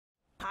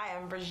Hi,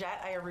 I'm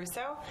Brigette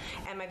Iarrusso,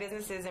 and my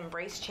business is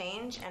Embrace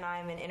Change, and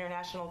I'm an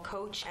international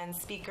coach and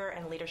speaker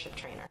and leadership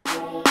trainer.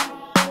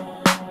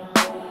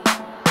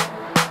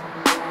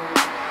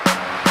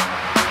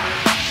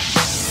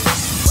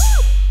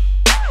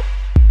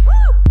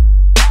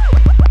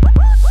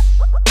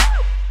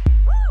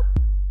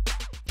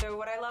 So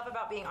what I love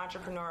about being an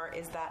entrepreneur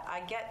is that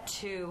I get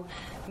to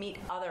meet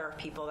other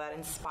people that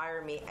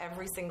inspire me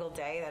every single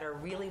day, that are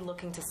really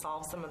looking to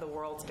solve some of the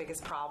world's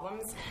biggest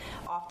problems,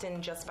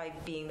 often just by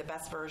being the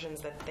best versions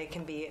that they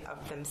can be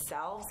of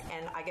themselves.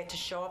 And I get to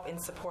show up in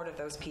support of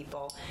those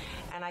people.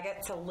 And I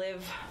get to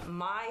live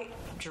my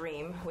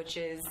dream, which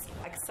is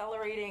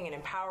accelerating and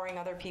empowering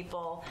other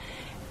people.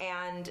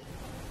 And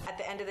at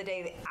the end of the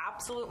day, the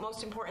absolute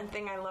most important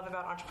thing I love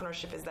about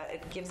entrepreneurship is that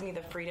it gives me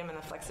the freedom and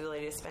the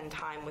flexibility to spend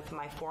time with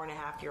my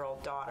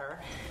 4.5-year-old daughter,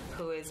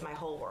 who is my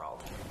whole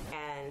world.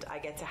 And I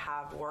get to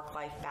have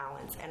work-life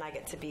balance, and I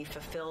get to be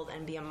fulfilled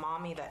and be a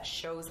mommy that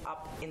shows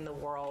up in the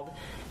world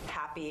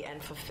happy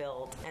and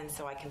fulfilled. And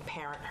so I can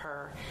parent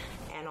her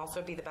and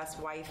also be the best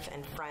wife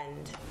and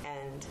friend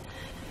and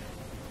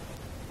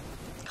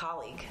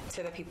colleague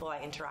to the people I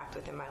interact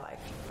with in my life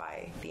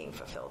by being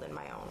fulfilled in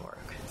my own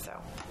work. So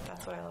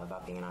that's what I love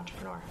about being an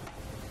entrepreneur.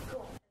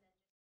 Cool.